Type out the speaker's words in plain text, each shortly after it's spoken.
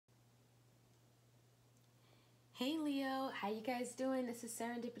Hey Leo, how you guys doing? This is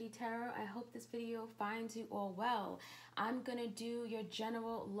Serendipity Tarot. I hope this video finds you all well. I'm going to do your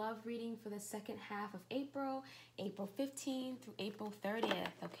general love reading for the second half of April 15th through April 30th,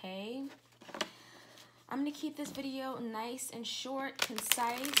 okay? I'm going to keep this video nice and short,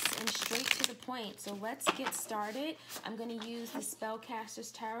 concise, and straight to the point. So let's get started. I'm going to use the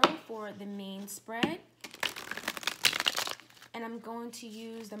Spellcaster's Tarot for the main spread. And I'm going to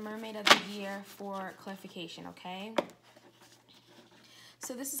use the Mermaid of the Year for clarification, okay?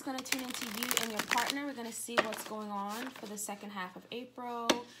 So this is going to turn into you and your partner. We're going to see what's going on for the second half of April,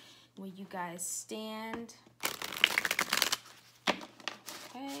 where you guys stand.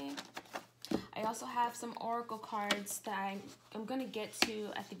 Okay. I also have some oracle cards that I'm going to get to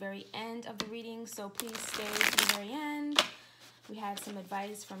at the very end of the reading, so please stay to the very end. We have some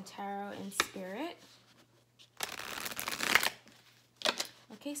advice from Tarot and Spirit.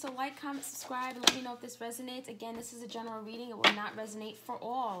 Okay, so like, comment, subscribe, and let me know if this resonates. Again, this is a general reading. It will not resonate for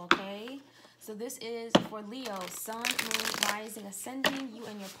all, okay? So this is for Leo, Sun, Moon, Rising, Ascending, you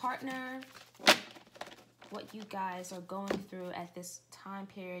and your partner, what you guys are going through at this time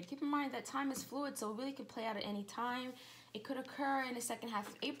period. Keep in mind that time is fluid, so it really could play out at any time. It could occur in the second half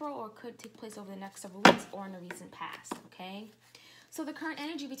of April, or it could take place over the next several weeks or in the recent past, okay? So the current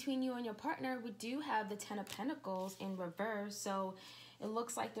energy between you and your partner, we do have the Ten of Pentacles in reverse, so it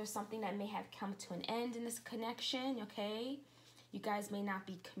looks like there's something that may have come to an end in this connection, okay? You guys may not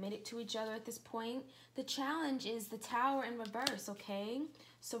be committed to each other at this point. The challenge is the Tower in reverse, okay?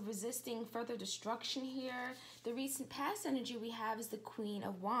 So resisting further destruction here. The recent past energy we have is the Queen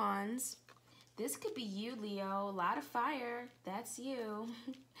of Wands. This could be you, Leo. A lot of fire. That's you.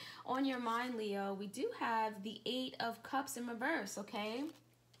 On your mind, Leo, we do have the Eight of Cups in reverse, okay?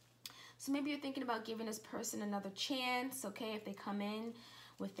 So maybe you're thinking about giving this person another chance, okay, if they come in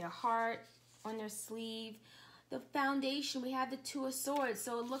with their heart on their sleeve. The foundation, we have the Two of Swords,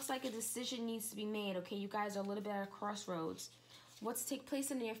 so it looks like a decision needs to be made, okay? You guys are a little bit at a crossroads. What's to take place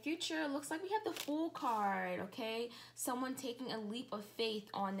in the near future? It looks like we have the Fool card, okay? Someone taking a leap of faith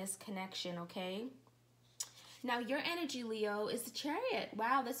on this connection, okay? Now, your energy, Leo, is the Chariot.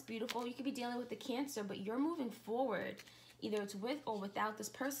 Wow, that's beautiful. You could be dealing with the Cancer, but you're moving forward. Either it's with or without this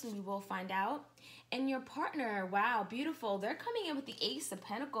person, we will find out. And your partner, wow, beautiful. They're coming in with the Ace of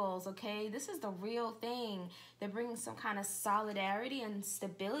Pentacles, okay? This is the real thing. They're bringing some kind of solidarity and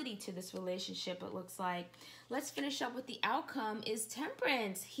stability to this relationship, it looks like. Let's finish up with the outcome is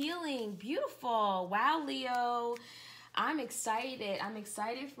Temperance, healing, beautiful. Wow, Leo. I'm excited. I'm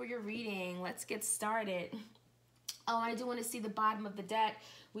excited for your reading. Let's get started. Oh, I do want to see the bottom of the deck.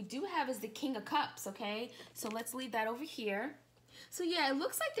 We do have is the King of Cups, okay? So let's leave that over here. So yeah, it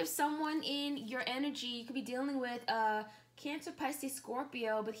looks like there's someone in your energy. You could be dealing with Cancer, Pisces,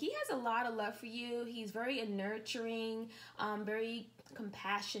 Scorpio, but he has a lot of love for you. He's very nurturing, very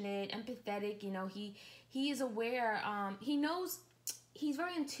compassionate, empathetic. You know, he is aware. He knows. He's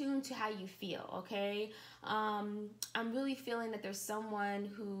very in tune to how you feel, okay? I'm really feeling that there's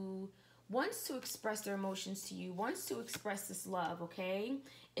someone who wants to express their emotions to you, wants to express this love, okay?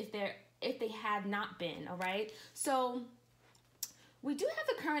 If they have not been, all right? So we do have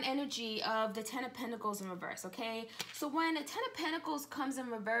the current energy of the Ten of Pentacles in reverse, okay? So when a Ten of Pentacles comes in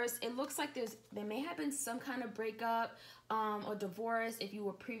reverse, it looks like there may have been some kind of breakup or divorce if you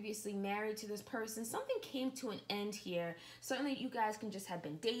were previously married to this person. Something came to an end here. Certainly you guys can just have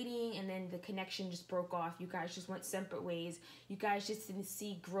been dating and then the connection just broke off. You guys just went separate ways. You guys just didn't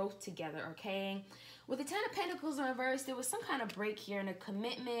see growth together, okay? With the Ten of Pentacles in reverse, there was some kind of break here in a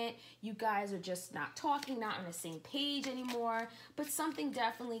commitment. You guys are just not talking, not on the same page anymore. But something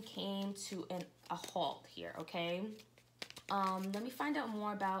definitely came to a halt here, okay? Let me find out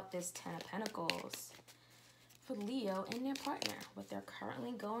more about this Ten of Pentacles for Leo and their partner, what they're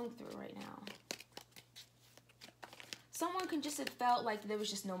currently going through right now. Someone can just have felt like there was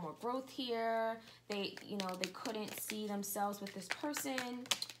just no more growth here. They couldn't see themselves with this person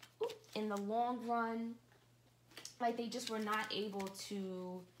in the long run. Like they just were not able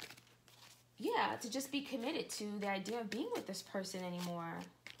to, to just be committed to the idea of being with this person anymore.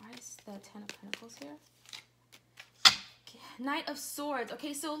 Why is the Ten of Pentacles here? Knight of Swords.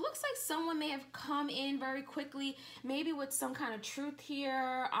 Okay, so it looks like someone may have come in very quickly, maybe with some kind of truth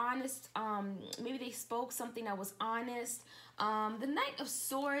here, honest. Maybe they spoke something that was honest. The Knight of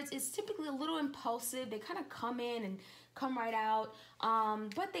Swords is typically a little impulsive. They kind of come in and come right out,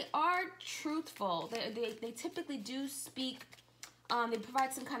 but they are truthful. They typically do speak. They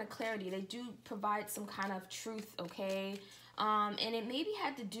provide some kind of clarity. They do provide some kind of truth, okay? And it maybe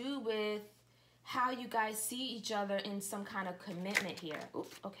had to do with how you guys see each other in some kind of commitment here.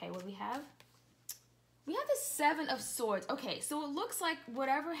 Oops, okay, what do we have? We have the Seven of Swords. Okay, so it looks like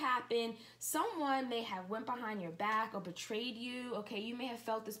whatever happened, someone may have went behind your back or betrayed you. Okay, you may have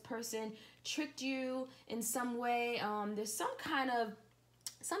felt this person tricked you in some way. There's some kind of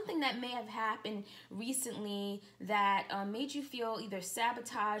something that may have happened recently that made you feel either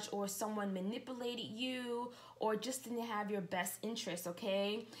sabotaged or someone manipulated you or just didn't have your best interest,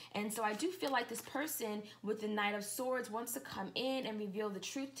 okay? And so I do feel like this person with the Knight of Swords wants to come in and reveal the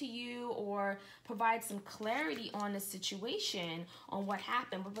truth to you or provide some clarity on the situation, on what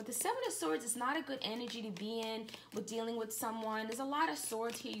happened. But the Seven of Swords is not a good energy to be in with dealing with someone. There's a lot of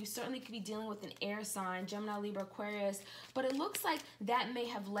swords here. You certainly could be dealing with an air sign, Gemini, Libra, Aquarius. But it looks like that may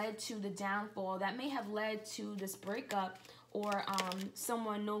have led to the downfall. That may have led to this breakup or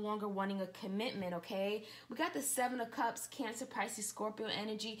someone no longer wanting a commitment, okay? We got the Seven of Cups, Cancer, Pisces, Scorpio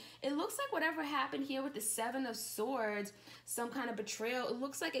energy. It looks like whatever happened here with the Seven of Swords, some kind of betrayal, it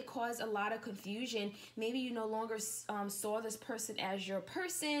looks like it caused a lot of confusion. Maybe you no longer saw this person as your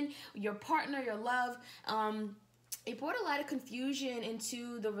person, your partner, your love. It brought a lot of confusion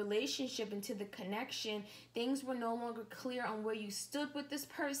into the relationship, into the connection. Things were no longer clear on where you stood with this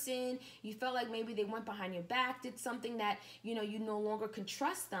person. You felt like maybe they went behind your back, did something that, you know, you no longer can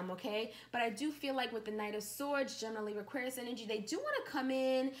trust them, okay? But I do feel like with the Knight of Swords, Gemini, Libra, Aquarius energy, they do want to come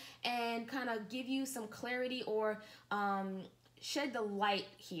in and kind of give you some clarity or shed the light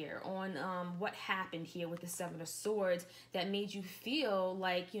here on what happened here with the Seven of Swords that made you feel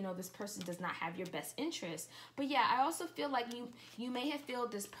like, you know, this person does not have your best interest. But yeah, I also feel like you may have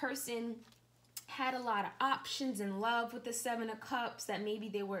felt this person had a lot of options in love with the Seven of Cups that maybe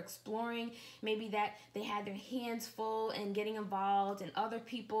they were exploring, maybe that they had their hands full and getting involved in other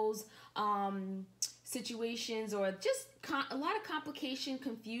people's situations, or just a lot of complication,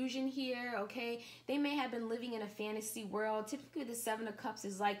 confusion here, okay? They may have been living in a fantasy world. Typically, the Seven of Cups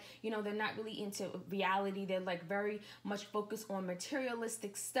is like, you know, they're not really into reality. They're like very much focused on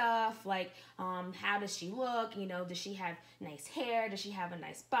materialistic stuff, like how does she look? You know, does she have nice hair? Does she have a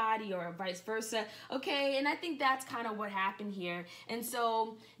nice body, or vice versa? Okay, and I think that's kind of what happened here. And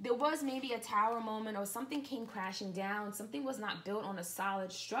so there was maybe a tower moment, or something came crashing down. Something was not built on a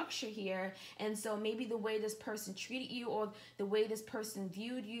solid structure here. And so maybe the way this person treated you, or the way this person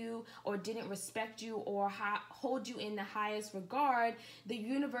viewed you, or didn't respect you, or hold you in the highest regard, the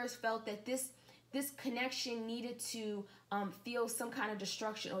universe felt that this connection needed to feel some kind of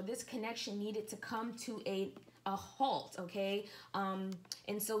destruction, or this connection needed to come to a halt, okay?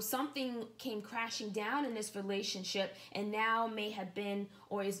 And so something came crashing down in this relationship, and now may have been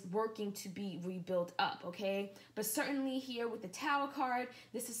or is working to be rebuilt up, okay? But certainly here with the Tower card,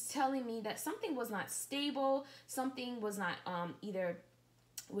 this is telling me that something was not stable, something was not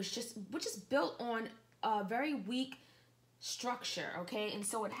which is built on a very weak structure, okay? And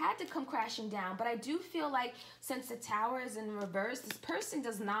so it had to come crashing down. But I do feel like since the Tower is in reverse, this person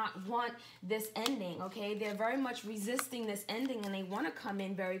does not want this ending, okay? They're very much resisting this ending, and they want to come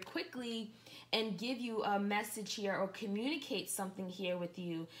in very quickly and give you a message here or communicate something here with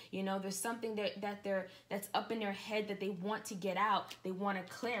you. You know, there's something that's up in their head that they want to get out. They want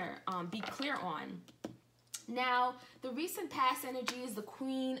to be clear on. Now, the recent past energy is the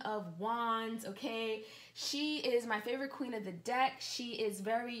Queen of Wands, okay? She is my favorite queen of the deck. She is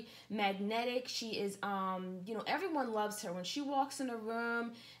very magnetic. She is, you know, everyone loves her. When she walks in a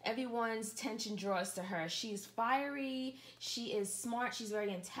room, everyone's attention draws to her. She is fiery. She is smart. She's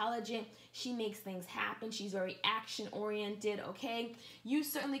very intelligent. She makes things happen. She's very action-oriented, okay? You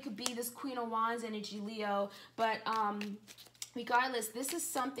certainly could be this Queen of Wands energy, Leo, but regardless, this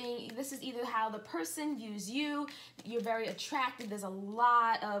is either how the person views you. You're very attractive. There's a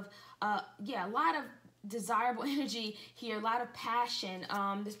lot of desirable energy here, a lot of passion.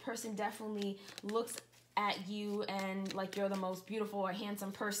 This person definitely looks at you and like you're the most beautiful or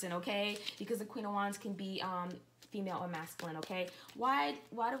handsome person, okay? Because the Queen of Wands can be female or masculine, okay? Why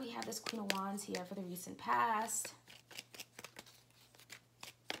do we have this Queen of Wands here for the recent past?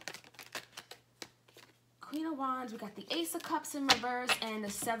 Queen of Wands, we got the Ace of Cups in reverse and the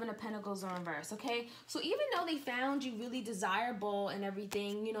Seven of Pentacles in reverse, okay? So even though they found you really desirable and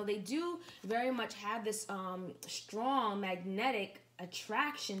everything, you know, they do very much have this strong magnetic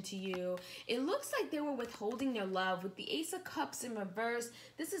attraction to you. It looks like they were withholding their love. With the Ace of Cups in reverse,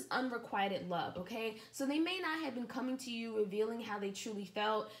 this is unrequited love, okay? So they may not have been coming to you revealing how they truly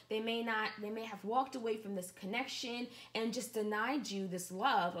felt. They may have walked away from this connection and just denied you this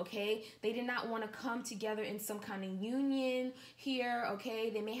love, okay? They did not want to come together in some kind of union here, okay?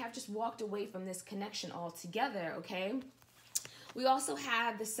 They may have just walked away from this connection altogether, okay? We also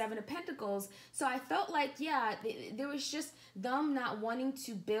have the Seven of Pentacles. So I felt like, yeah, there was just them not wanting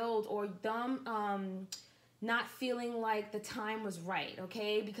to build, or them not feeling like the time was right,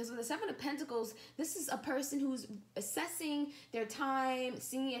 okay? Because with the Seven of Pentacles, this is a person who's assessing their time,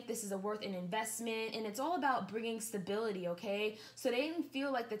 seeing if this is worth an investment, and it's all about bringing stability, okay? So they didn't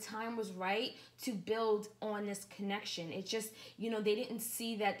feel like the time was right to build on this connection. It just, you know, they didn't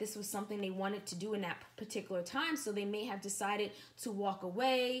see that this was something they wanted to do in that particular time, so they may have decided to walk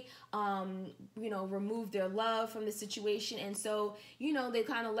away, you know, remove their love from the situation, and so, you know, they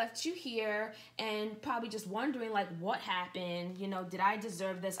kind of left you here and probably just wondering, like, what happened? You know, did I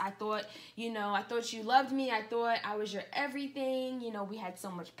deserve this? I thought, you know, I thought you loved me. I thought I was your everything. You know, we had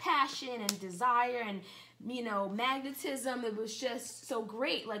so much passion and desire and, you know, magnetism. It was just so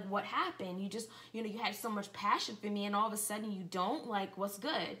great. Like, what happened? You just, you know, you had so much passion for me, and all of a sudden you don't. Like, what's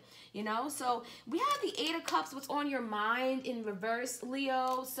good? You know? So we have the Eight of Cups. What's on your mind in reverse,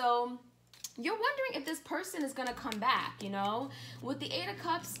 Leo? So you're wondering if this person is going to come back, you know? With the Eight of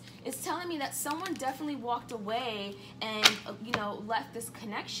Cups, it's telling me that someone definitely walked away and, you know, left this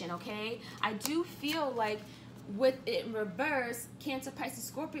connection, okay? I do feel like with it in reverse, Cancer, Pisces,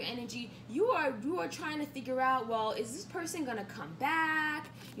 Scorpio energy, you are trying to figure out, well, is this person going to come back?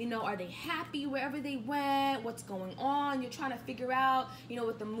 You know, are they happy wherever they went? What's going on? You're trying to figure out, you know,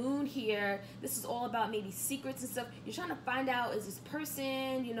 with the moon here, this is all about maybe secrets and stuff. You're trying to find out, is this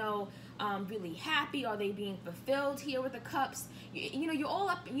person, you know, really happy? Are they being fulfilled here with the cups? You know, you're all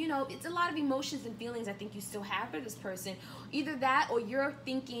up, you know, it's a lot of emotions and feelings I think you still have for this person. Either that, or you're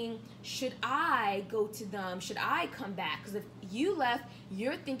thinking, should I go to them? Should I come back? Because if you left,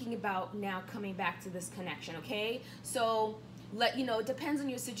 you're thinking about now coming back to this connection, okay? So, you know, it depends on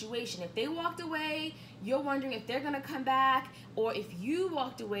your situation. If they walked away, you're wondering if they're going to come back, or if you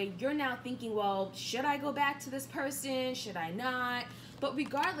walked away, you're now thinking, well, should I go back to this person? Should I not? But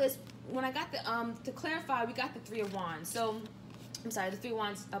regardless, when I got the, to clarify, we got the Three of Wands. So, I'm sorry, the Three of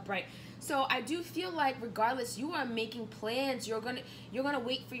Wands upright. So I do feel like regardless, you are making plans. You're gonna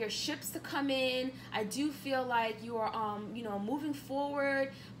wait for your ships to come in. I do feel like you are you know, moving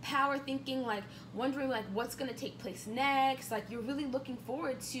forward, power thinking, like wondering like what's gonna take place next. Like you're really looking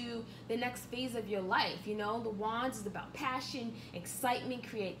forward to the next phase of your life. You know, the Wands is about passion, excitement,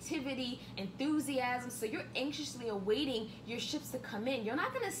 creativity, enthusiasm. So you're anxiously awaiting your ships to come in. You're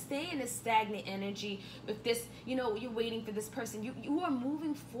not gonna stay in this stagnant energy with this, you know, you're waiting for this person. You are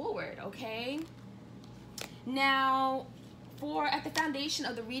moving forward, okay? Now, at the foundation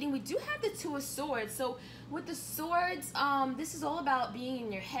of the reading, we do have the Two of Swords. So with the swords, this is all about being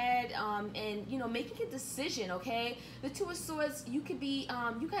in your head and, you know, making a decision, okay? The Two of Swords, you could be,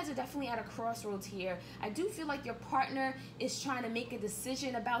 you guys are definitely at a crossroads here. I do feel like your partner is trying to make a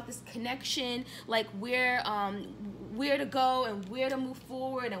decision about this connection, like where to go and where to move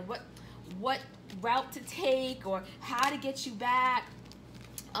forward and what route to take or how to get you back.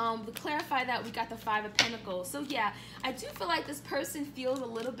 To clarify that, we got the Five of Pentacles. So yeah, I do feel like this person feels a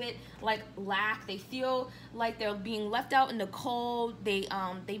little bit like lack. They feel like they're being left out in the cold. They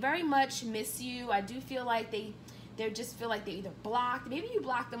very much miss you. I do feel like they just feel like they either blocked. Maybe you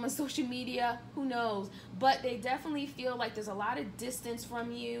blocked them on social media. Who knows? But they definitely feel like there's a lot of distance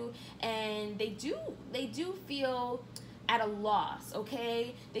from you, and they do feel at a loss,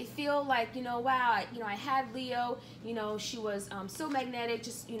 okay? They feel like, you know, wow, I had Leo, you know, she was so magnetic,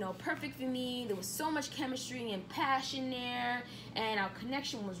 just, you know, perfect for me. There was so much chemistry and passion there, and our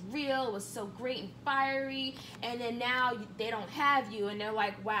connection was real. It was so great and fiery, and then now they don't have you, and they're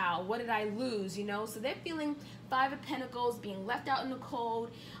like, wow, what did I lose, you know? So they're feeling Five of Pentacles, being left out in the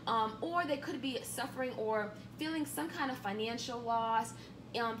cold, or they could be suffering or feeling some kind of financial loss,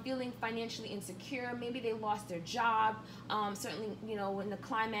 feeling financially insecure. Maybe they lost their job. Certainly, you know, in the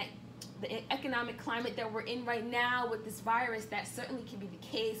economic climate that we're in right now with this virus, that certainly can be the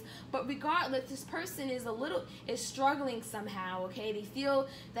case. But regardless, this person is struggling somehow, okay? They feel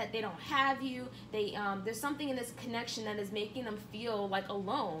that they don't have you. There's something in this connection that is making them feel like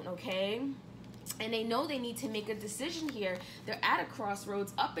alone, okay? And they know they need to make a decision here. They're at a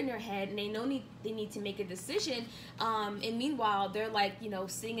crossroads, up in their head, and they know they need to make a decision. And meanwhile, they're like, you know,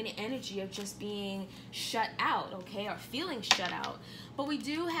 sitting in the energy of just being shut out, okay, or feeling shut out. But we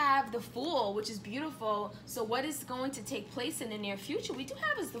do have the Fool, which is beautiful. So what is going to take place in the near future? We do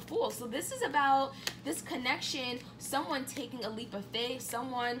have is the Fool. So this is about this connection, someone taking a leap of faith,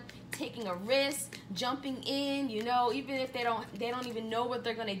 someone taking a risk, jumping in, you know, even if they don't even know what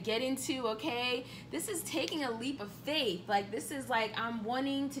they're going to get into, okay? This is taking a leap of faith. Like, this is like, I'm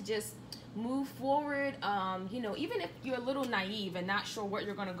wanting to just move forward, you know, even if you're a little naive and not sure what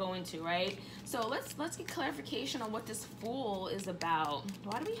you're going to go into, right? So let's get clarification on what this Fool is about.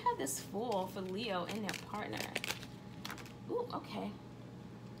 Why do we have this Fool for Leo and their partner? Ooh, okay.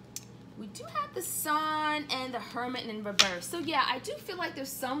 We do have the Sun and the Hermit in reverse. So yeah, I do feel like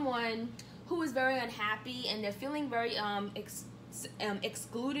there's someone who is very unhappy and they're feeling very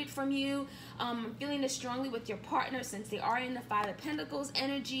excluded from you. Feeling this strongly with your partner since they are in the Five of Pentacles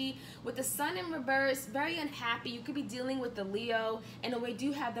energy. With the Sun in reverse, very unhappy. You could be dealing with the Leo, and we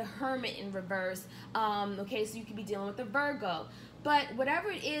do have the Hermit in reverse. Okay, so you could be dealing with the Virgo. But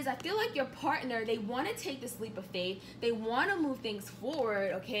whatever it is, I feel like your partner, they want to take this leap of faith. They want to move things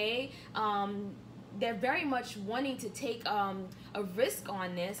forward, okay? They're very much wanting to take a risk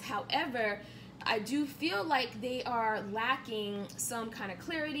on this. However, I do feel like they are lacking some kind of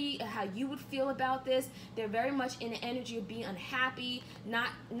clarity of how you would feel about this. They're very much in the energy of being unhappy, not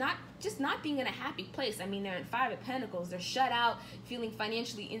being in a happy place. I mean, they're in Five of Pentacles. They're shut out, feeling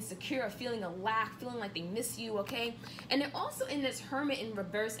financially insecure, feeling a lack, feeling like they miss you, okay? And they're also in this Hermit in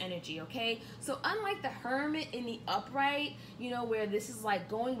reverse energy, okay? So unlike the Hermit in the upright, you know, where this is like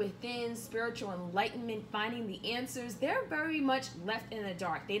going within, spiritual enlightenment, finding the answers, they're very much left in the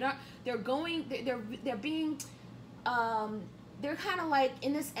dark. They're kind of like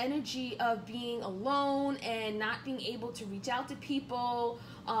in this energy of being alone and not being able to reach out to people,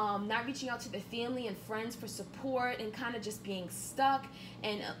 not reaching out to their family and friends for support, and kind of just being stuck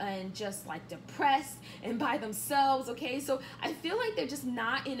and just like depressed and by themselves, okay? So I feel like they're just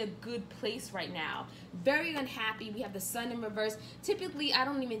not in a good place right now. Very unhappy. We have the Sun in reverse. Typically, I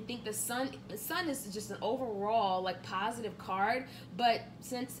don't even think the Sun is just an overall like positive card, but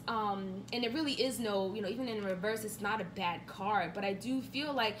since and it really is no, you know, even in reverse, it's not a bad card, but I do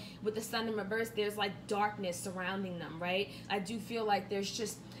feel like with the Sun in reverse, there's like darkness surrounding them, right? I do feel like there's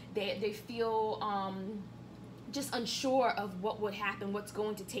just they feel just unsure of what would happen, what's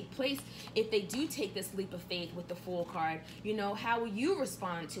going to take place if they do take this leap of faith with the Fool card. You know, how will you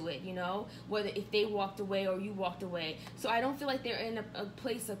respond to it, you know, whether if they walked away or you walked away. So I don't feel like they're in a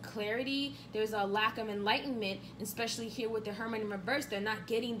place of clarity. There's a lack of enlightenment, especially here with the Hermit in reverse. They're not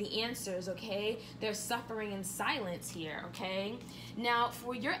getting the answers, okay? They're suffering in silence here, okay? Now,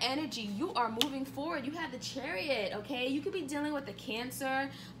 for your energy, you are moving forward. You have the Chariot, okay? You could be dealing with the Cancer,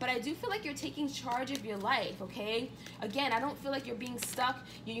 but I do feel like you're taking charge of your life, okay? Again, I don't feel like you're being stuck.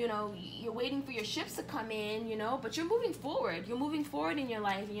 You know, you're waiting for your ships to come in, you know, but you're moving forward. You're moving forward in your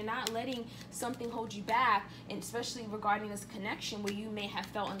life, and you're not letting something hold you back, and especially regarding this connection where you may have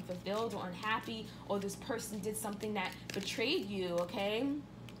felt unfulfilled or unhappy, or this person did something that betrayed you, okay?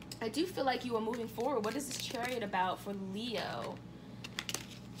 I do feel like you are moving forward. What is this Chariot about for Leo?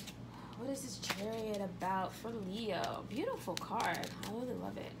 What is this Chariot about for Leo? Beautiful card. I really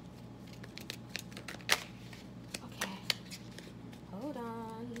love it. Hold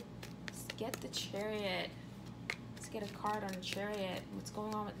on. Let's get the Chariot. Let's get a card on the Chariot. What's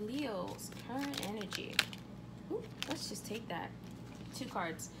going on with Leo's current energy? Ooh, let's just take that. 2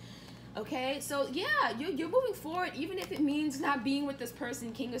 cards. Okay, so yeah, you're moving forward, even if it means not being with this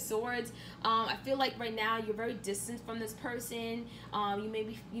person, King of Swords. I feel like right now you're very distant from this person.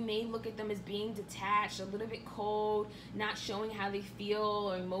 You may look at them as being detached, a little bit cold, not showing how they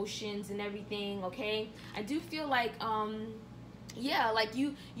feel or emotions and everything. Okay, I do feel like yeah, like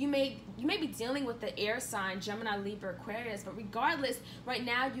you may be dealing with the air sign, Gemini, Libra, Aquarius, but regardless, right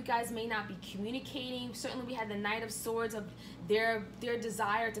now you guys may not be communicating. Certainly we had the Knight of Swords of their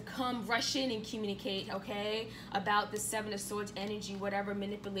desire to come rush in and communicate, okay, about the Seven of Swords energy, whatever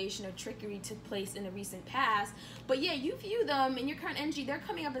manipulation or trickery took place in the recent past. But yeah, you view them in your current energy, they're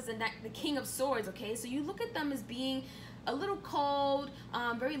coming up as the King of Swords, okay? So you look at them as being a little cold,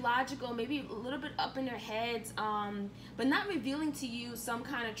 very logical, maybe a little bit up in their heads, but not revealing to you some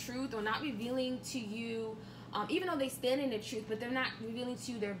kind of truth, or not revealing to you, even though they stand in the truth, but they're not revealing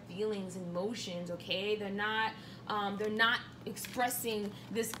to you their feelings and emotions, okay? They're not expressing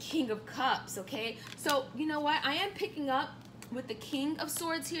this King of Cups, okay? So, you know what? I am picking up with the King of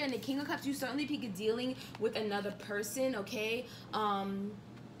Swords here and the King of Cups. You certainly be dealing with another person, okay?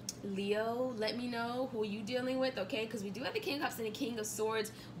 Leo, let me know who you dealing with, okay? Because we do have the King of Cups and the King of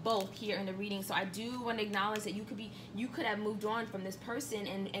Swords both here in the reading. So I do want to acknowledge that you could have moved on from this person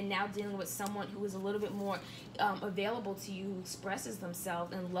and now dealing with someone who is a little bit more available to you, who expresses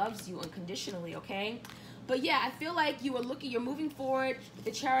themselves and loves you unconditionally, okay? But yeah, I feel like you're moving forward with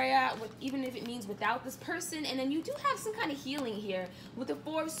the Chariot, even if it means without this person. And then you do have some kind of healing here. With the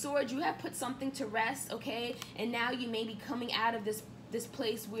Four of Swords, you have put something to rest, okay? And now you may be coming out of this this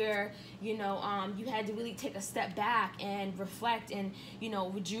place where, you know, you had to really take a step back and reflect and, you know,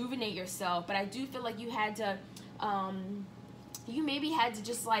 rejuvenate yourself. But I do feel like you had to, you maybe had to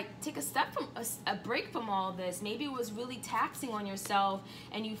just like take a step from a break from all this. Maybe it was really taxing on yourself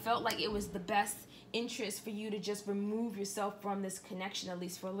and you felt like it was the best interest for you to just remove yourself from this connection, at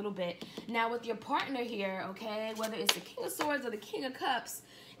least for a little bit. Now with your partner here, okay, whether it's the King of Swords or the King of Cups,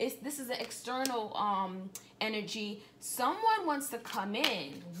 this is an external energy. Someone wants to come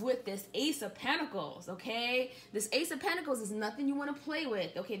in with this Ace of Pentacles, okay? This Ace of Pentacles is nothing you want to play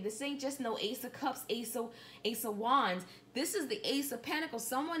with, okay? This ain't just no Ace of Cups, Ace of Wands. This is the Ace of Pentacles.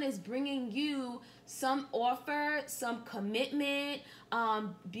 Someone is bringing you some offer, some commitment,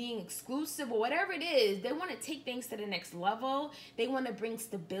 being exclusive or whatever it is. They want to take things to the next level. They want to bring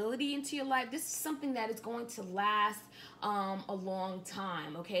stability into your life. This is something that is going to last a long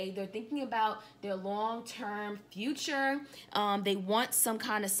time, okay? They're thinking about their long-term future. They want some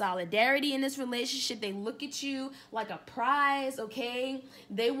kind of solidarity in this relationship. They look at you like a prize, okay?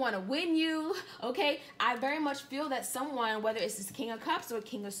 They want to win you, okay? I very much feel that someone, whether it's this King of Cups or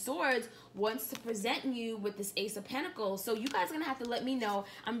King of Swords, wants to present you with this Ace of Pentacles. So you guys are going to have to let me know.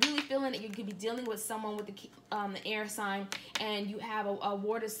 I'm really feeling that you could be dealing with someone with the air sign, and you have a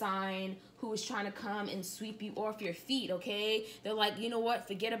water sign who is trying to come and sweep you off your feet, okay? They're like, you know what?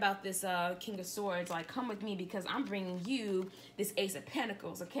 Forget about this King of Swords. Like, come with me because I'm bringing you this Ace of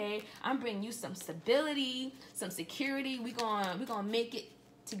Pentacles, okay? I'm bringing you some stability, some security. We're gonna make it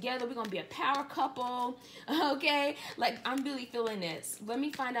together. We're gonna be a power couple, okay? Like, I'm really feeling this. Let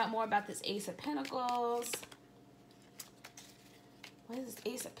me find out more about this Ace of Pentacles. What is this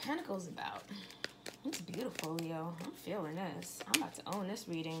Ace of Pentacles about? It's beautiful, Leo. I'm feeling this. I'm about to own this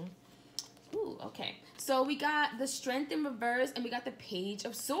reading. Ooh, okay. So we got the Strength in reverse and we got the Page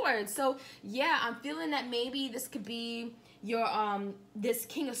of Swords. So yeah, I'm feeling that maybe this could be your this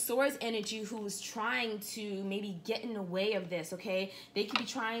King of Swords energy who is trying to maybe get in the way of this, okay? They could be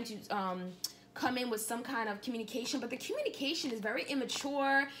trying to come in with some kind of communication, but the communication is very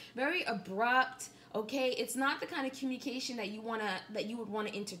immature, very abrupt. Okay, it's not the kind of communication that you would want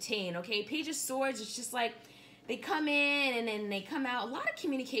to entertain. Okay, Page of Swords is just like they come in and then they come out. A lot of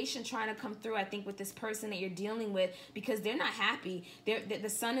communication trying to come through, I think, with this person that you're dealing with because they're not happy. The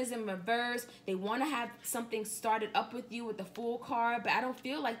sun is in reverse. They want to have something started up with you with the Fool card, but I don't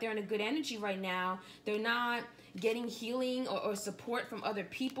feel like they're in a good energy right now. They're not getting healing or support from other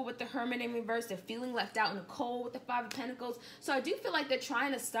people with the Hermit in reverse. They're feeling left out in the cold with the Five of Pentacles. So I do feel like they're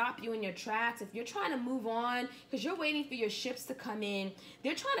trying to stop you in your tracks. If you're trying to move on because you're waiting for your ships to come in,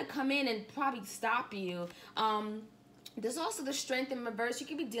 they're trying to come in and probably stop you. There's also the Strength in reverse. You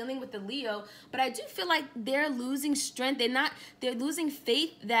could be dealing with the Leo, but I do feel like they're losing strength. They're losing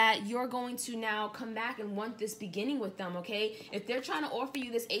faith that you're going to now come back and want this beginning with them, okay? If they're trying to offer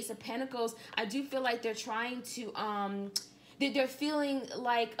you this Ace of Pentacles, I do feel like they're trying to, they're feeling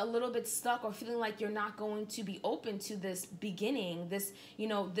like a little bit stuck or feeling like you're not going to be open to this beginning, this, you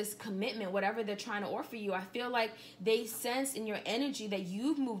know, this commitment, whatever they're trying to offer you. I feel like they sense in your energy that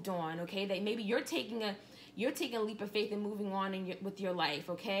you've moved on, okay? That maybe you're taking a leap of faith and moving on with your life,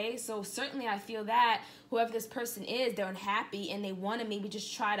 okay? So certainly I feel that whoever this person is, they're unhappy and they want to maybe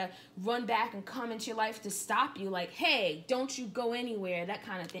just try to run back and come into your life to stop you, like, hey, don't you go anywhere, that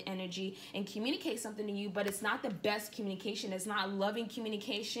kind of energy, and communicate something to you, but it's not the best communication. It's not loving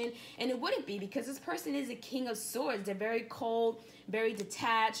communication, and it wouldn't be because this person is a King of Swords. They're very cold, very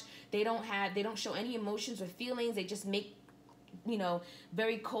detached. They don't show any emotions or feelings. They just make, you know,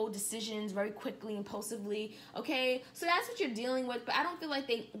 very cold decisions very quickly, impulsively, okay? So that's what you're dealing with, but I don't feel like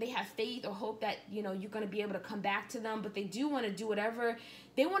they have faith or hope that, you know, you're going to be able to come back to them, but they do want to do whatever.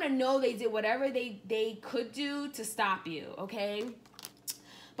 They want to know they did whatever they could do to stop you, okay?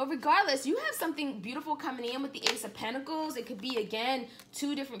 But regardless, you have something beautiful coming in with the Ace of Pentacles. It could be, again,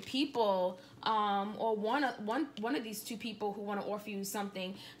 two different people, or one of these two people who want to offer you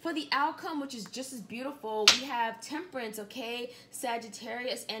something. For the outcome, which is just as beautiful, we have Temperance, okay?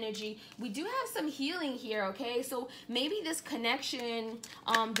 Sagittarius energy. We do have some healing here, okay? So maybe this connection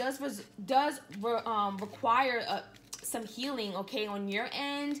does require some healing, okay, on your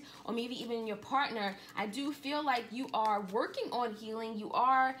end, or maybe even your partner. I do feel like you are working on healing. You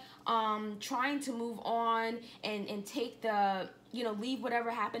are trying to move on and take the, you know, leave whatever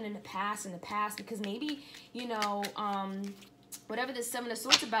happened in the past because maybe, you know, whatever the Seven of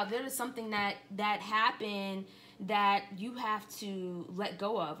Swords about, there is something that happened that you have to let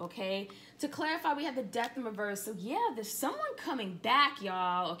go of, okay? To clarify, we have the Death in reverse. So yeah, there's someone coming back,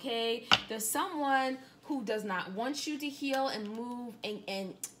 y'all, okay? There's someone who does not want you to heal and move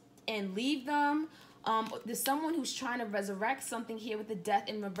and leave them, There's someone who's trying to resurrect something here with the death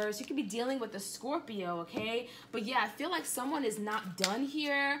in reverse. You could be dealing with a Scorpio, okay? But yeah, I feel like someone is not done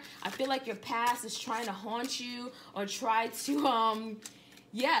here. I feel like your past is trying to haunt you or try to,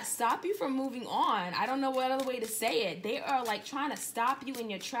 yeah, stop you from moving on. I don't know what other way to say it. They are like trying to stop you in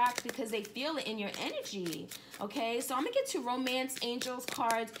your tracks because they feel it in your energy, okay? So I'm going to get to Romance Angels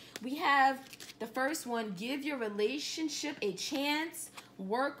cards. We have the first one, give your relationship a chance.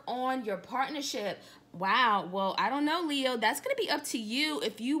 Work on your partnership. Wow. Well, I don't know, Leo. That's going to be up to you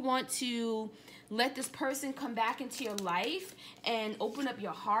if you want to let this person come back into your life and open up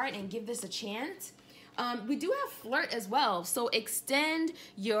your heart and give this a chance. We do have flirt as well. So extend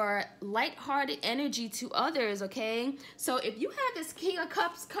your lighthearted energy to others, okay? So if you have this King of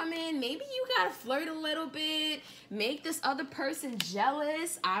Cups come in, maybe you got to flirt a little bit, make this other person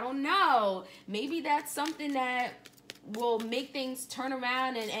jealous. I don't know. Maybe that's something that will make things turn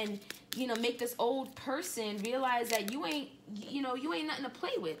around and you know, make this old person realize that you ain't nothing to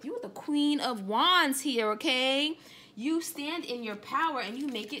play with. You're the Queen of Wands here, okay? You stand in your power and you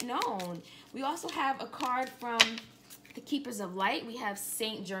make it known. We also have a card from the Keepers of Light. We have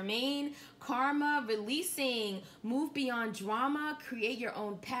Saint Germain, karma, releasing, move beyond drama, create your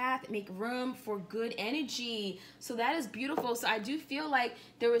own path, make room for good energy. So that is beautiful. So I do feel like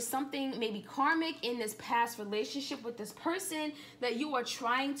there is something maybe karmic in this past relationship with this person that you are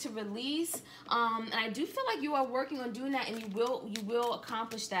trying to release. And I do feel like you are working on doing that, and you will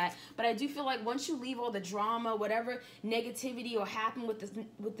accomplish that. But I do feel like once you leave all the drama, whatever negativity or happen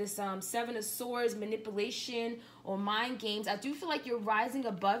with this Seven of Swords, manipulation or mind games, I do feel like you're rising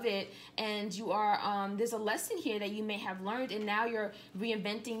above it, and you are there's a lesson here that you may have learned, and now you're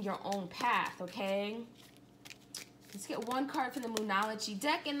reinventing your own path, okay? Let's get one card from the Moonology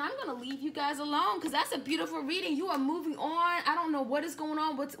deck, and I'm going to leave you guys alone because that's a beautiful reading. You are moving on. I don't know what is going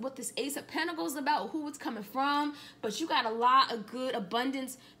on, what this Ace of Pentacles is about, who it's coming from, but you got a lot of good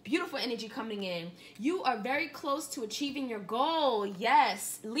abundance, beautiful energy coming in. You are very close to achieving your goal.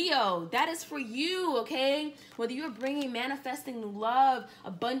 Yes, Leo, that is for you, okay? Whether you're manifesting new love,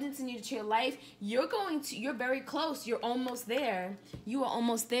 abundance into your life, you're very close. You're almost there. You are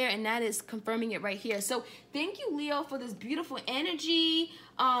almost there, and that is confirming it right here. So thank you, Leo, for this beautiful energy.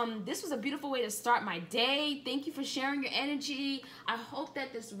 This was a beautiful way to start my day. Thank you for sharing your energy. I hope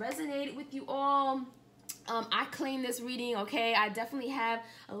that this resonated with you all. I claim this reading, okay? I definitely have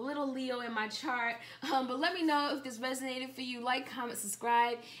a little Leo in my chart. But let me know if this resonated for you. Like, comment,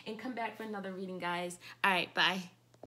 subscribe, and come back for another reading, guys. All right, bye.